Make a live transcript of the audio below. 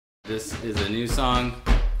This is a new song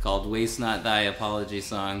called Waste Not Thy Apology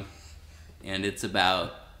Song, and it's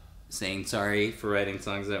about saying sorry for writing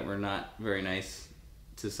songs that were not very nice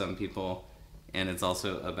to some people, and it's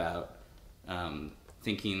also about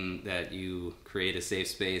thinking that you create a safe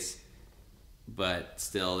space, but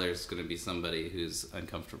still there's going to be somebody who's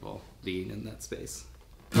uncomfortable being in that space.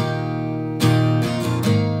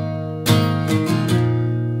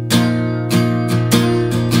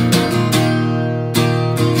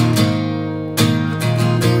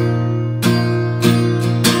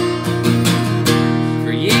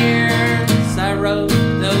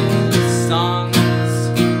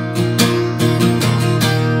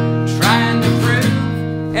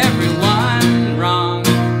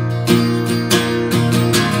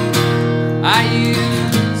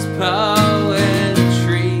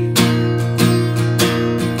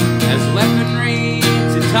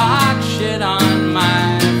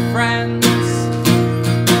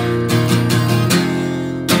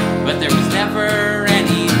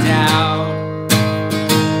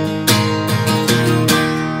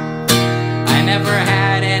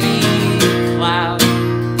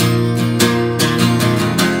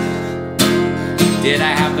 Did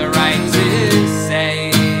I have the right to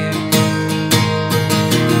say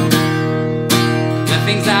the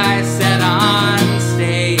things I said on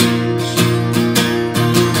stage?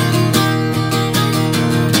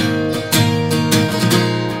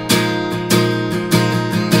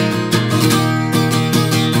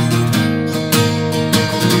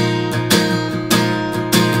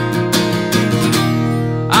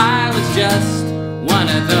 I was just one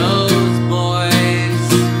of those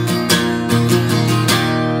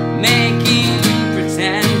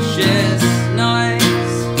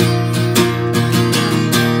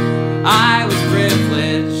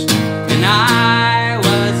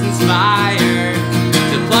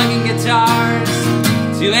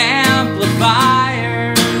to amplifiers.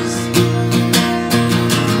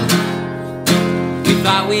 We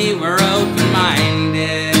thought we were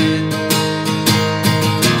open-minded.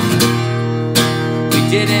 We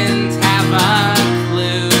didn't have a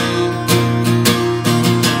clue.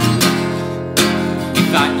 We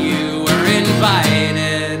thought you were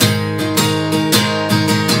invited,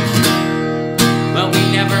 but we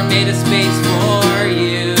never made a space for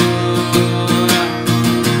you.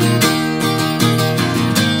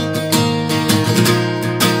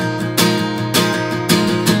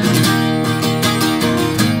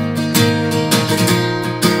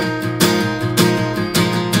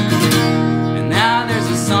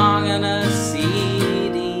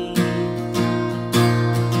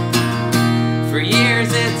 For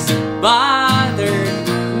years it's bothered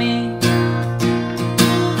me.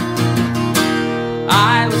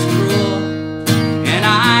 I was cruel and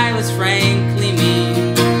I was frankly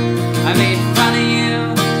mean. I made fun of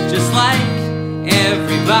you just like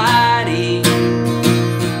everybody.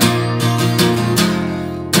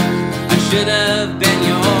 I should have been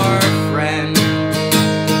your friend,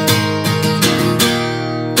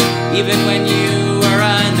 even when you